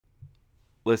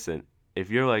Listen, if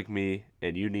you're like me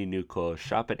and you need new clothes,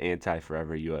 shop at Anti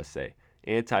Forever USA.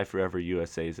 Anti Forever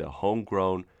USA is a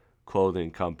homegrown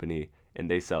clothing company, and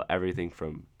they sell everything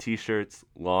from t shirts,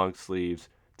 long sleeves,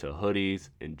 to hoodies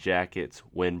and jackets,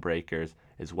 windbreakers,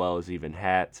 as well as even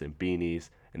hats and beanies,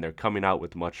 and they're coming out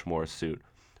with much more soon.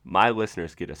 My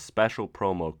listeners get a special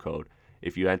promo code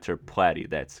if you enter Platty.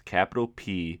 That's capital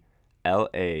Platte.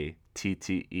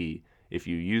 If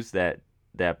you use that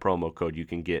promo code, you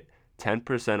can get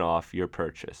 10% off your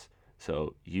purchase.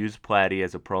 So use Platty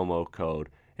as a promo code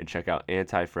and check out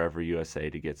Anti Forever USA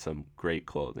to get some great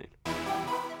clothing.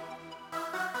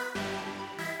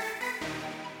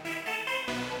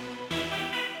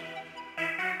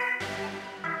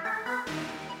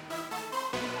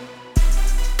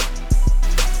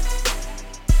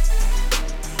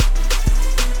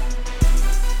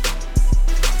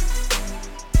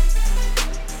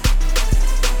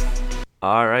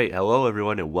 All right, hello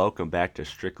everyone, and welcome back to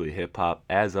Strictly Hip Hop.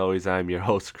 As always, I'm your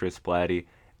host Chris Platty,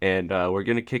 and we're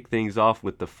gonna kick things off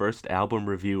with the first album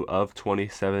review of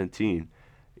 2017.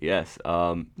 Yes,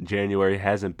 January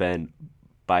hasn't been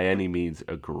by any means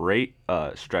a great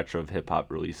stretch of hip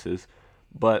hop releases,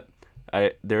 but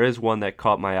there is one that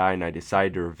caught my eye, and I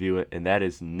decided to review it, and that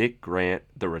is Nick Grant,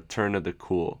 The Return of the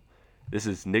Cool. This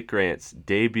is Nick Grant's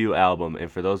debut album,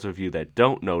 and for those of you that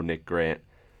don't know Nick Grant,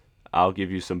 I'll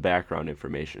give you some background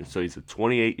information. So he's a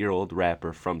 28-year-old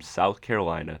rapper from South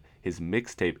Carolina. His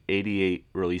mixtape 88,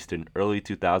 released in early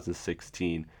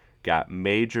 2016, got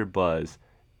major buzz.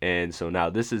 And so now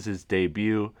this is his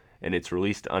debut, and it's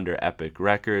released under Epic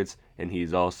Records, and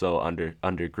he's also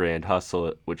under Grand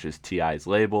Hustle, which is T.I.'s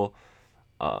label.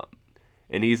 Um,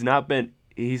 and he's not been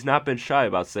shy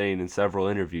about saying in several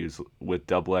interviews with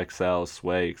Double XL,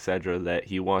 Sway, etc., that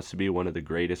he wants to be one of the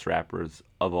greatest rappers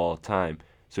of all time.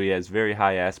 So he has very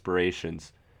high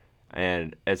aspirations.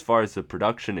 And as far as the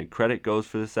production and credit goes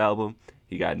for this album,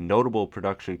 he got notable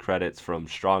production credits from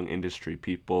strong industry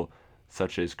people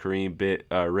such as Kareem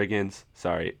Riggins,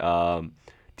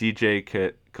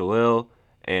 DJ Khalil,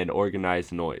 and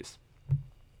Organized Noise.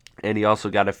 And he also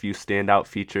got a few standout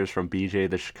features from BJ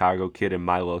the Chicago Kid and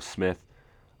Milo Smith,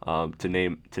 to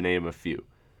name a few.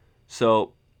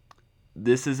 So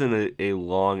this isn't a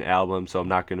long album, so I'm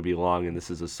not going to be long, and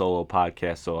this is a solo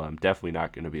podcast, so I'm definitely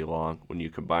not going to be long when you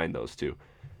combine those two.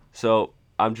 So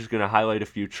I'm just going to highlight a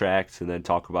few tracks and then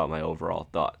talk about my overall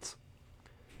thoughts.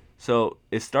 So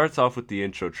it starts off with the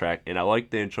intro track, and I like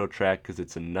the intro track because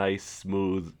it's a nice,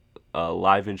 smooth,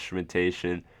 live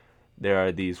instrumentation. There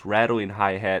are these rattling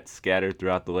hi-hats scattered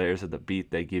throughout the layers of the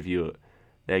beat that give you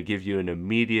an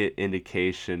immediate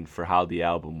indication for how the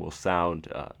album will sound.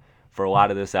 For a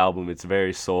lot of this album, it's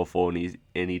very soulful, and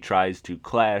he tries to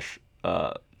clash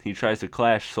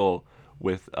soul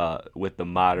with the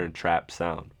modern trap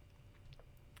sound.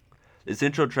 This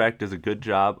intro track does a good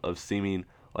job of seeming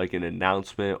like an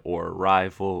announcement or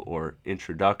arrival or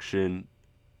introduction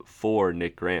for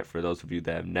Nick Grant, for those of you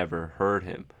that have never heard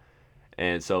him.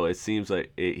 And so it seems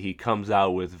like he comes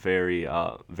out with very,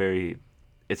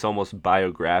 it's almost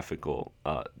biographical,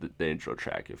 the intro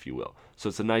track, if you will. So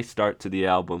it's a nice start to the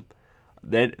album.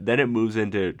 Then it moves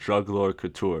into Drug Lord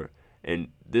Couture, and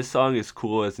this song is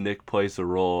cool as Nick plays the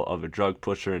role of a drug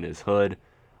pusher in his hood.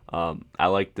 I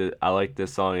like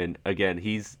this song, and again,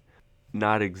 he's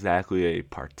not exactly a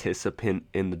participant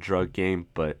in the drug game,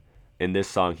 but in this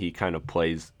song he kind of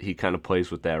plays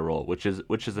with that role, which is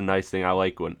a nice thing. I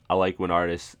like when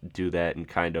artists do that and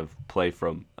kind of play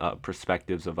from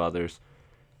perspectives of others.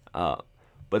 Uh,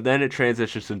 but then it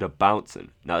transitions into Bouncin'.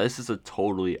 Now this is a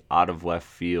totally out of left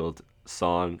field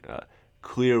song,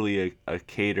 clearly a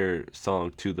cater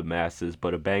song to the masses,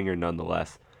 but a banger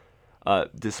nonetheless.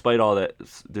 Despite all that,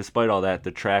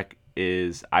 the track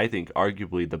is, I think,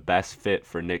 arguably the best fit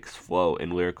for Nick's flow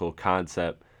and lyrical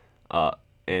concept,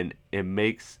 and it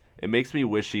makes me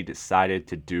wish he decided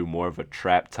to do more of a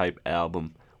trap type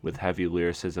album with heavy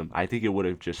lyricism. I think it would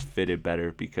have just fitted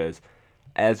better because,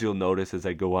 as you'll notice as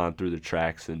I go on through the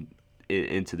tracks and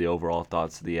into the overall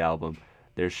thoughts of the album,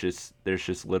 there's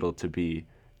just little to be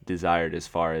desired as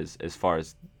far as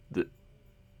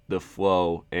the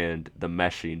flow and the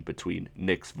meshing between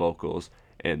Nick's vocals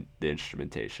and the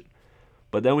instrumentation.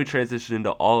 But then we transition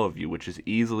into All of You, which is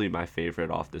easily my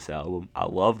favorite off this album. I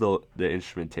love the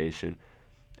instrumentation.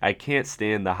 I can't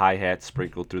stand the hi hat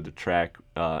sprinkled through the track.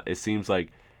 It seems like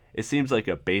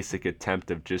a basic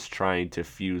attempt of just trying to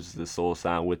fuse the soul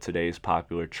sound with today's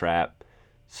popular trap.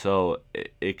 So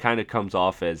it kind of comes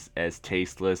off as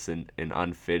tasteless and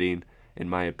unfitting, in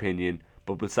my opinion.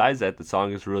 But besides that, the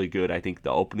song is really good. I think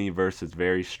the opening verse is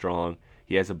very strong.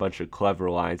 He has a bunch of clever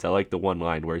lines. I like the one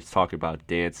line where he's talking about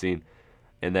dancing.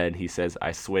 And then he says,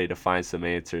 I sway to find some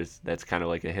answers. That's kind of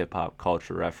like a hip hop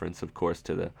culture reference, of course,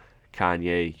 to the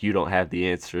Kanye "You Don't Have the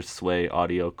Answers" Sway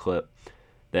audio clip.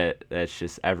 That's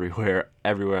just everywhere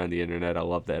on the internet. I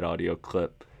love that audio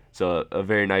clip. So a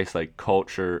very nice like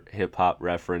culture hip hop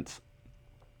reference.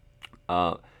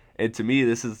 Uh, and to me,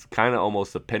 this is kind of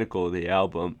almost the pinnacle of the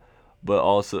album, but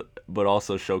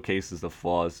also showcases the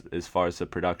flaws as far as the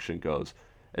production goes.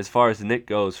 As far as Nick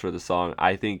goes for the song,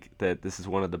 I think that this is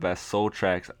one of the best soul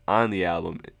tracks on the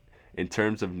album in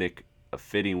terms of Nick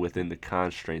fitting within the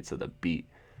constraints of the beat.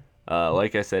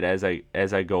 Like I said,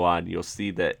 as I go on, you'll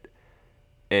see that,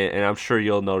 and I'm sure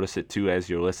you'll notice it too as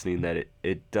you're listening, that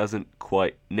it doesn't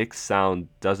quite Nick's sound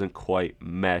doesn't quite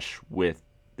mesh with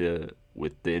the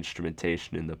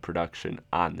instrumentation and the production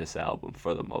on this album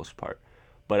for the most part.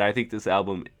 But I think this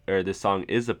song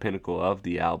is a pinnacle of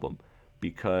the album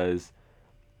because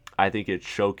I think it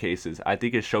showcases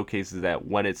that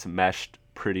when it's meshed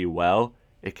pretty well,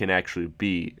 it can actually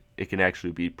be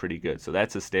pretty good. So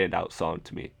that's a standout song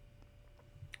to me.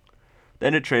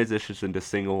 Then it transitions into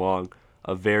Sing Along,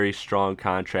 a very strong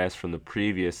contrast from the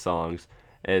previous songs,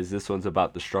 as this one's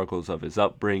about the struggles of his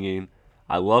upbringing.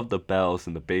 I love the bells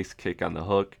and the bass kick on the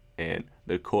hook, and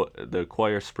the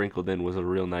choir sprinkled in was a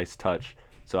real nice touch.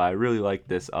 So I really like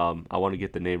this. I want to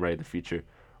get the name right of the feature.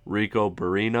 Rico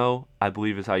Barino, I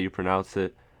believe is how you pronounce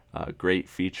it. Great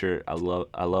feature. I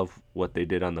love what they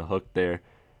did on the hook there,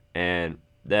 and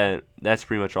then that's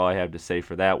pretty much all I have to say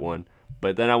for that one.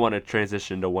 But then I want to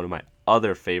transition to one of my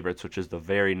other favorites, which is the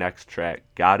very next track,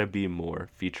 Gotta Be More,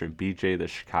 featuring BJ the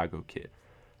Chicago Kid.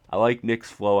 I like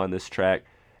Nick's flow on this track,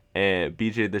 and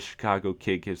BJ the Chicago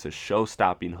Kid gives a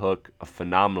show-stopping hook, a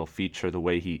phenomenal feature. The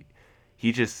way he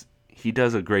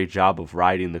does a great job of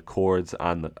riding the chords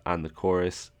on the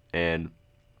chorus, and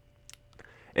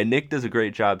Nick does a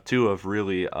great job too of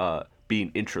really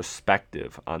being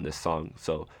introspective on this song.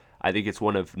 So I think it's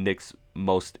one of Nick's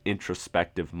most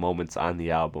introspective moments on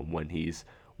the album when he's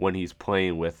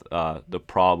playing with the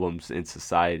problems in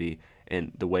society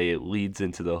and the way it leads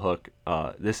into the hook.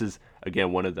 This is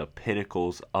again one of the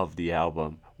pinnacles of the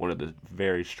album, one of the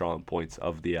very strong points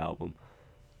of the album.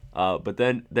 But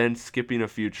then skipping a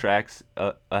few tracks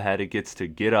ahead, it gets to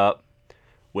Get Up,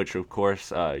 which of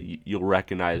course you'll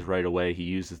recognize right away. He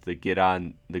uses the Get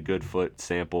On the Good Foot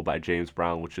sample by James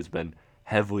Brown, which has been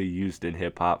heavily used in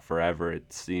hip hop forever.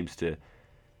 It seems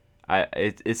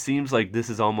like this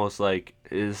is almost like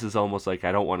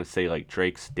I don't want to say like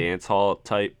Drake's dance hall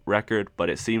type record, but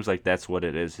it seems like that's what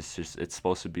it is. It's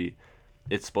supposed to be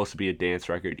a dance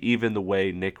record. Even the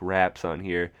way Nick raps on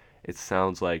here, it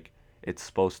sounds like it's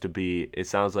supposed to be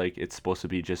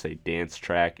just a dance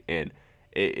track, and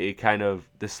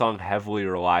this song heavily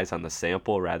relies on the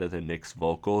sample rather than Nick's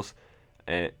vocals,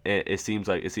 and it seems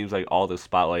like all the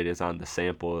spotlight is on the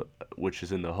sample, which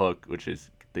is in the hook, which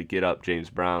is the Get Up James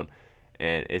Brown,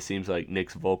 and it seems like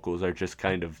Nick's vocals are just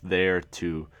kind of there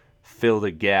to fill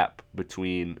the gap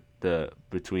between the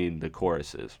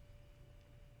choruses.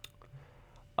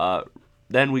 Uh,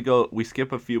 then we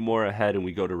skip a few more ahead and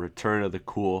we go to Return of the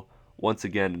Cool. Once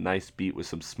again, a nice beat with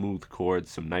some smooth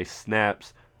chords, some nice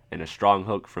snaps, and a strong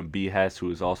hook from B. Hess, who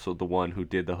is also the one who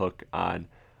did the hook on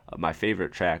my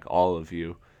favorite track, All of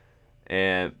You.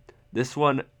 And this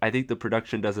one, I think the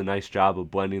production does a nice job of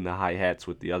blending the hi-hats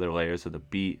with the other layers of the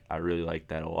beat. I really like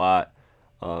that a lot.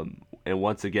 And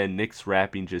once again, Nick's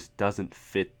rapping just doesn't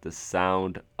fit the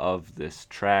sound of this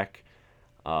track.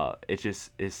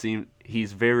 It seems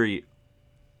he's very,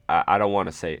 I don't want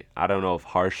to say, I don't know if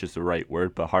harsh is the right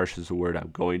word, but harsh is the word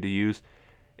I'm going to use.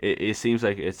 It seems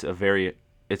like it's a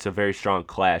very strong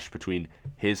clash between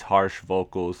his harsh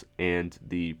vocals and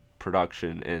the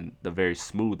production and the very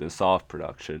smooth and soft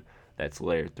production that's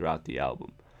layered throughout the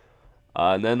album.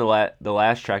 And then the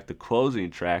last track, the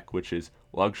closing track, which is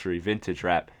Luxury Vintage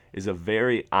Rap, is a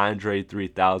very Andre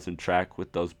 3000 track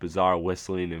with those bizarre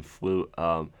whistling and flute.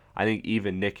 I think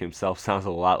even Nick himself sounds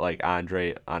a lot like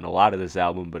Andre on a lot of this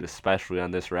album, but especially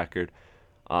on this record.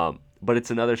 But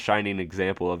it's another shining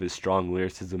example of his strong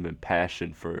lyricism and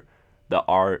passion for the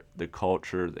art, the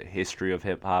culture, the history of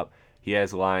hip hop. He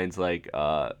has lines like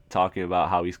talking about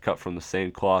how he's cut from the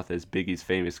same cloth as Biggie's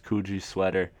famous Coogee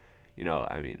sweater.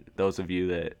 I mean, those of you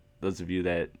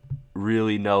that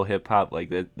really know hip hop,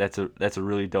 like that's a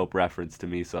really dope reference to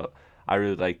me. So I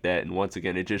really like that. And once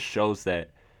again, it just shows that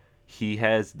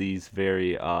he's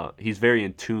very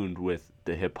in tune with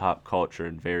the hip hop culture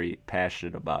and very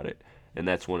passionate about it. And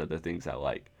that's one of the things I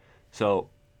like. So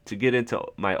to get into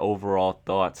my overall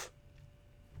thoughts,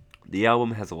 the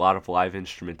album has a lot of live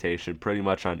instrumentation, pretty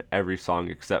much on every song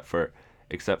except for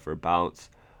Bounce.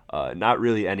 Not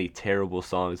really any terrible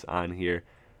songs on here.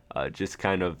 Just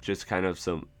kind of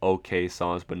some okay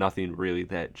songs, but nothing really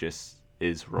that just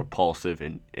is repulsive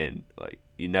and like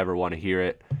you never want to hear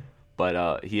it.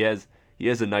 But he has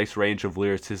a nice range of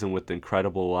lyricism with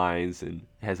incredible lines and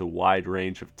has a wide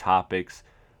range of topics,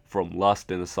 from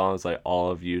lust in the songs like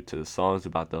All of You to the songs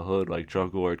about the hood like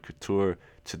Jungle Lord Couture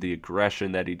to the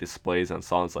aggression that he displays on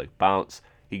songs like Bounce.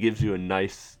 He gives you a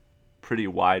nice, pretty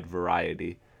wide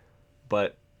variety.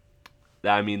 But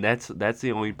I mean, that's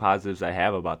the only positives I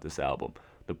have about this album.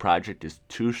 The project is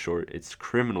too short. It's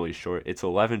criminally short. It's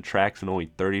 11 tracks and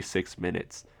only 36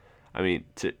 minutes. I mean,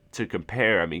 to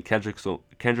compare, I mean, Kendrick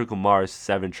Lamar's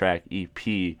 7-track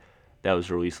EP that was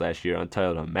released last year,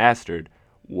 Untitled Unmastered,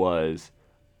 was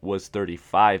was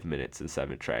 35 minutes and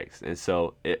 7 tracks. And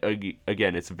so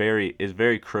again, it's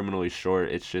very criminally short.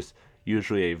 It's just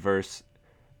usually a verse,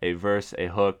 a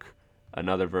hook,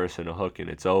 another verse and a hook, and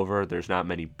it's over. There's not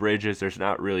many bridges. There's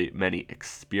not really many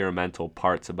experimental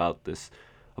parts about this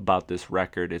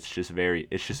record. It's just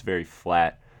very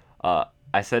flat.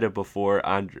 I said it before.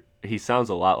 He sounds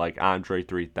a lot like Andre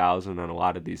 3000 on a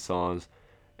lot of these songs.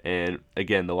 And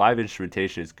again, the live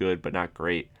instrumentation is good, but not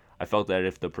great. I felt that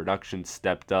if the production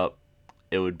stepped up,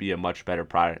 it would be a much better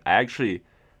product. I actually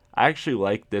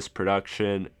like this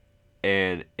production,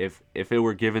 and if it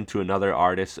were given to another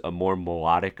artist, a more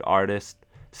melodic artist,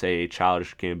 say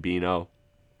Childish Gambino,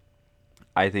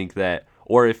 I think that,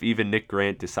 or if even Nick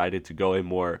Grant decided to go a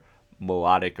more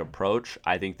melodic approach,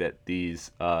 I think that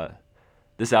this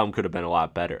album could have been a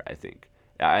lot better. I think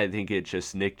Nick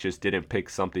just didn't pick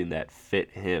something that fit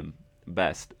him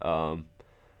best.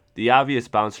 The obvious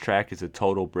bounce track is a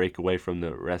total breakaway from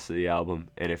the rest of the album,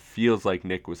 and it feels like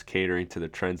Nick was catering to the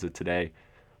trends of today.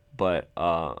 But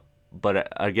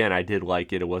again, I did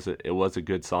like it. It was a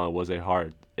good song.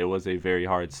 It was a very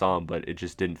hard song, but it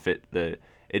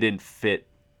didn't fit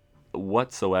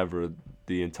whatsoever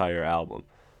the entire album.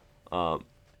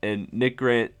 And Nick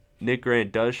Grant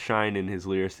does shine in his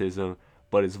lyricism,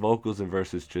 but his vocals and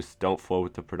verses just don't flow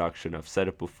with the production. I've said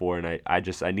it before, and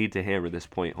I need to hammer this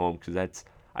point home because that's,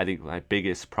 I think, my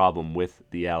biggest problem with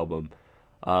the album.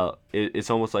 It's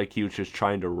almost like he was just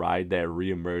trying to ride that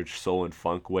reemerged soul and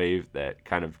funk wave that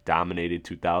kind of dominated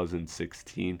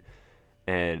 2016,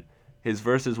 and his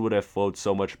verses would have flowed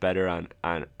so much better on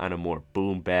a more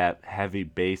boom bap, heavy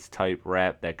bass type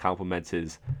rap that complements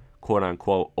his quote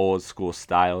unquote old school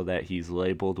style that he's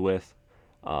labeled with.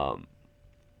 Um,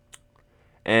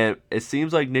 and it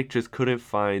seems like Nick just couldn't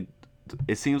find.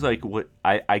 It seems like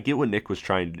I get what Nick was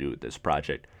trying to do with this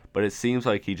project, but it seems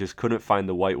like he just couldn't find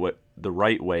the right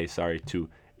way, to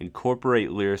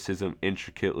incorporate lyricism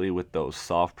intricately with those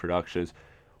soft productions,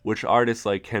 which artists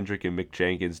like Kendrick and Mick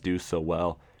Jenkins do so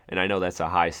well. And I know that's a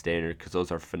high standard because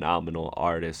those are phenomenal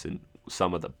artists and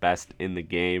some of the best in the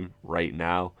game right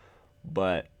now.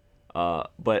 But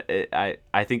I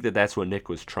think that that's what Nick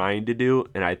was trying to do,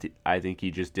 and I think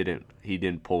he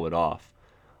didn't pull it off.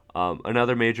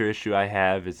 Another major issue I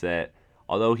have is that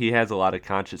although he has a lot of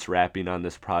conscious rapping on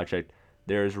this project,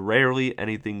 there is rarely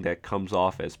anything that comes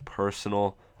off as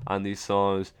personal on these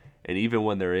songs, and even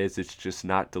when there is, it's just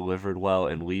not delivered well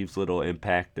and leaves little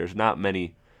impact. There's not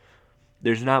many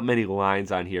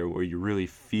lines on here where you really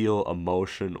feel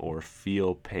emotion or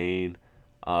feel pain.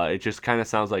 It just kind of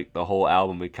sounds like the whole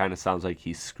album. It kind of sounds like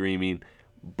he's screaming,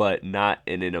 but not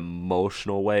in an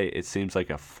emotional way. It seems like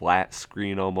a flat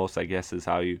screen almost, I guess, is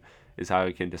how you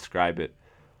can describe it.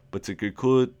 But to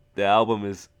conclude, the album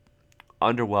is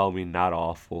underwhelming, not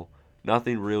awful.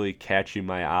 Nothing really catching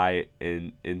my eye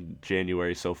in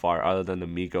January so far, other than the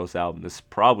Migos album. This is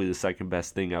probably the second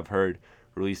best thing I've heard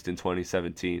released in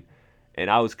 2017. And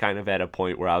I was kind of at a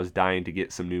point where I was dying to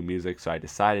get some new music, so I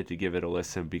decided to give it a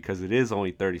listen because it is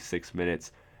only 36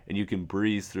 minutes and you can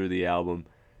breeze through the album.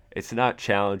 It's not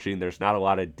challenging, there's not a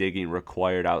lot of digging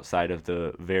required outside of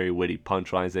the very witty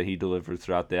punchlines that he delivers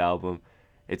throughout the album.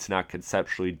 It's not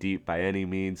conceptually deep by any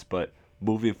means, but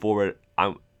moving forward,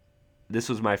 this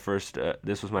was my first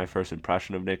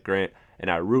impression of Nick Grant,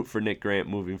 and I root for Nick Grant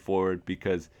moving forward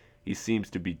because he seems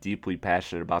to be deeply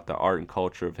passionate about the art and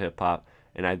culture of hip hop,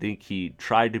 and I think he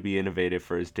tried to be innovative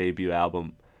for his debut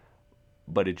album,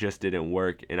 but it just didn't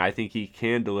work. And I think he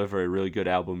can deliver a really good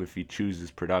album if he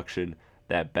chooses production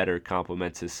that better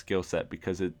complements his skill set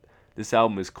because this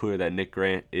album is clear that Nick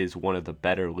Grant is one of the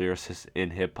better lyricists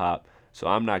in hip hop. So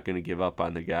I'm not going to give up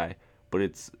on the guy, but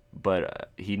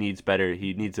he needs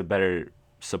a better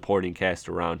supporting cast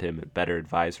around him and better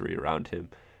advisory around him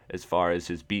as far as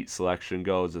his beat selection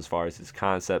goes, as far as his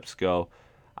concepts go.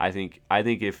 I think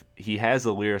if he has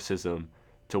a lyricism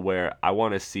to where I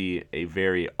want to see a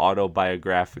very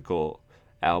autobiographical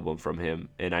album from him.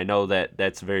 And I know that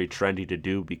that's very trendy to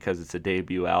do because it's a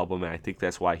debut album, and I think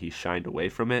that's why he shined away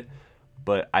from it.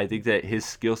 But I think that his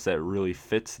skill set really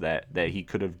fits that he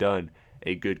could have done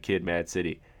a Good Kid, Mad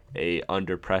City, a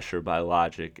Under Pressure by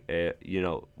Logic,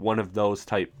 one of those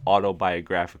type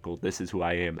autobiographical This Is Who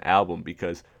I Am album,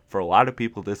 because for a lot of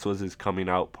people this was his coming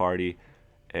out party,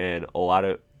 and a lot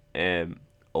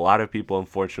of people,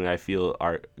 unfortunately, I feel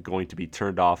are going to be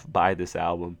turned off by this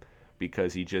album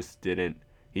because he just didn't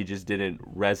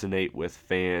resonate with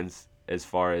fans as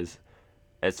far as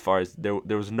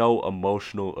there was no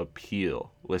emotional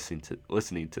appeal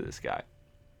listening to this guy.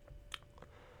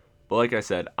 But like I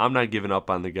said, I'm not giving up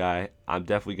on the guy. I'm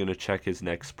definitely going to check his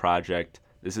next project.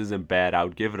 This isn't bad. I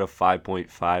would give it a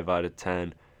 5.5 out of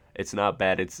 10. It's not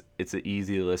bad. It's an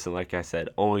easy listen. Like I said,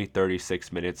 only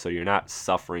 36 minutes, so you're not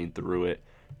suffering through it.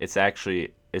 It's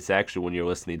actually when you're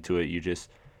listening to it,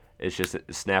 it's just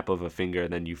a snap of a finger,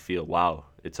 and then you feel, wow,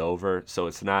 it's over. So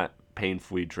it's not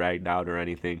painfully dragged out or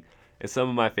anything. And some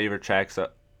of my favorite tracks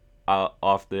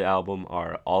off the album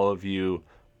are All of You,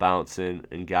 Bouncin',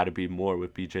 and Gotta Be More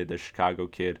with BJ the Chicago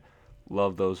Kid.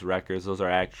 Love those records. Those are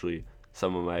actually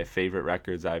some of my favorite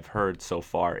records I've heard so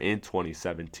far in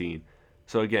 2017.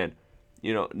 So again,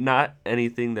 not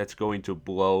anything that's going to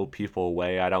blow people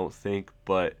away, I don't think,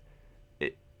 but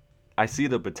I see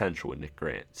the potential in Nick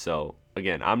Grant. So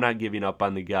again, I'm not giving up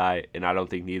on the guy, and I don't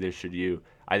think neither should you.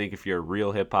 I think if you're a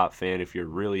real hip hop fan, if you're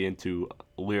really into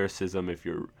lyricism, if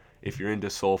you're into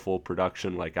soulful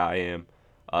production like I am,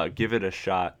 give it a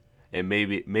shot. And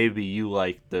maybe you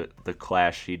like the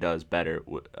clash he does better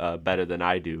than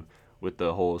I do with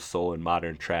the whole soul and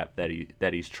modern trap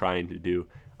that he's trying to do.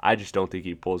 I just don't think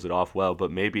he pulls it off well.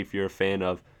 But maybe if you're a fan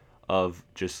of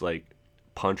just like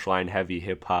punchline heavy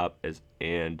hip hop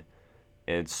and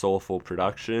soulful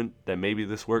production, then maybe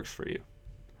this works for you.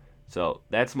 So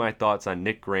that's my thoughts on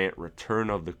Nick Grant, Return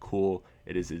of the Cool.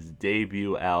 It is his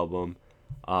debut album.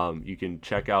 You can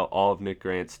check out all of Nick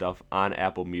Grant's stuff on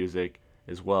Apple Music,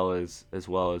 as well as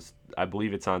I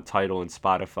believe it's on Tidal and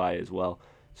Spotify as well.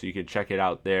 So you can check it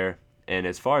out there. And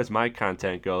as far as my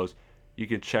content goes, you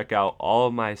can check out all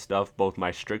of my stuff, both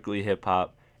my Strictly Hip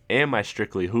Hop and my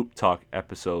Strictly Hoop Talk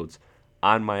episodes,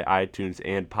 on my iTunes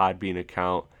and Podbean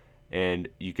account. And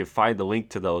you can find the link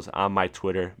to those on my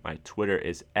Twitter. My Twitter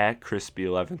is at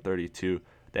Crispy1132.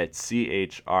 That's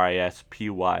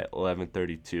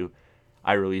CHRISPY1132.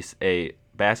 I release a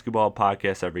basketball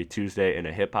podcast every Tuesday and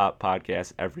a hip hop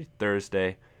podcast every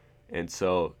Thursday. And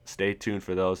so stay tuned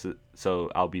for those. So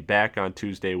I'll be back on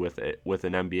Tuesday with an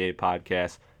NBA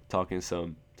podcast, talking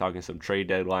some trade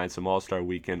deadlines, some All-Star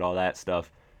Weekend, all that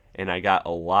stuff. And I got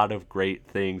a lot of great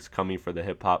things coming for the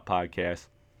hip hop podcast.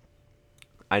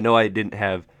 I know I didn't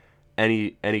have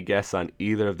any guests on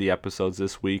either of the episodes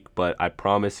this week, but I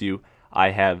promise you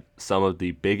I have some of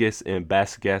the biggest and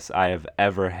best guests I have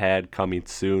ever had coming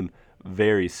soon,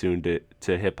 very soon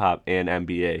to hip hop and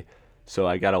NBA. So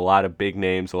I got a lot of big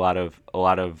names, a lot of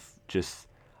just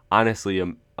honestly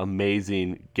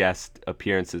amazing guest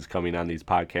appearances coming on these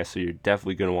podcasts. So you're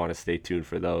definitely going to want to stay tuned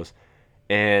for those.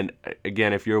 And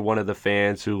again, if you're one of the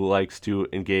fans who likes to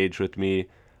engage with me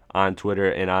on Twitter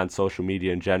and on social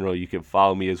media in general, you can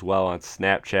follow me as well on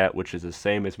Snapchat, which is the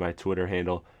same as my Twitter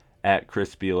handle, at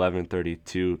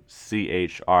Crispy1132,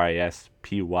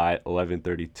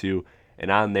 CHRISPY1132.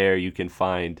 And on there you can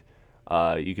find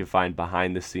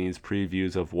behind the scenes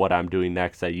previews of what I'm doing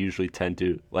next. I usually tend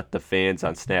to let the fans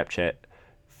on Snapchat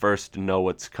first know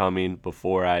what's coming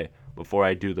before I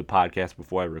do the podcast,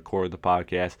 before I record the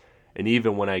podcast. And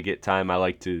even when I get time, I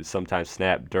like to sometimes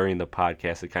snap during the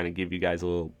podcast to kind of give you guys a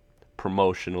little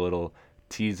promotion, a little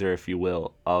teaser, if you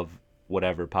will, of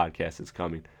whatever podcast is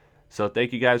coming. So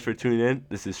thank you guys for tuning in.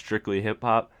 This is Strictly Hip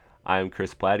Hop. I am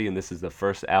Chris Platty, and this is the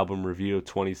first album review of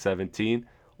 2017.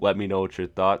 Let me know what your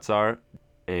thoughts are,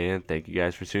 and thank you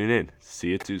guys for tuning in. See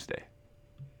you Tuesday.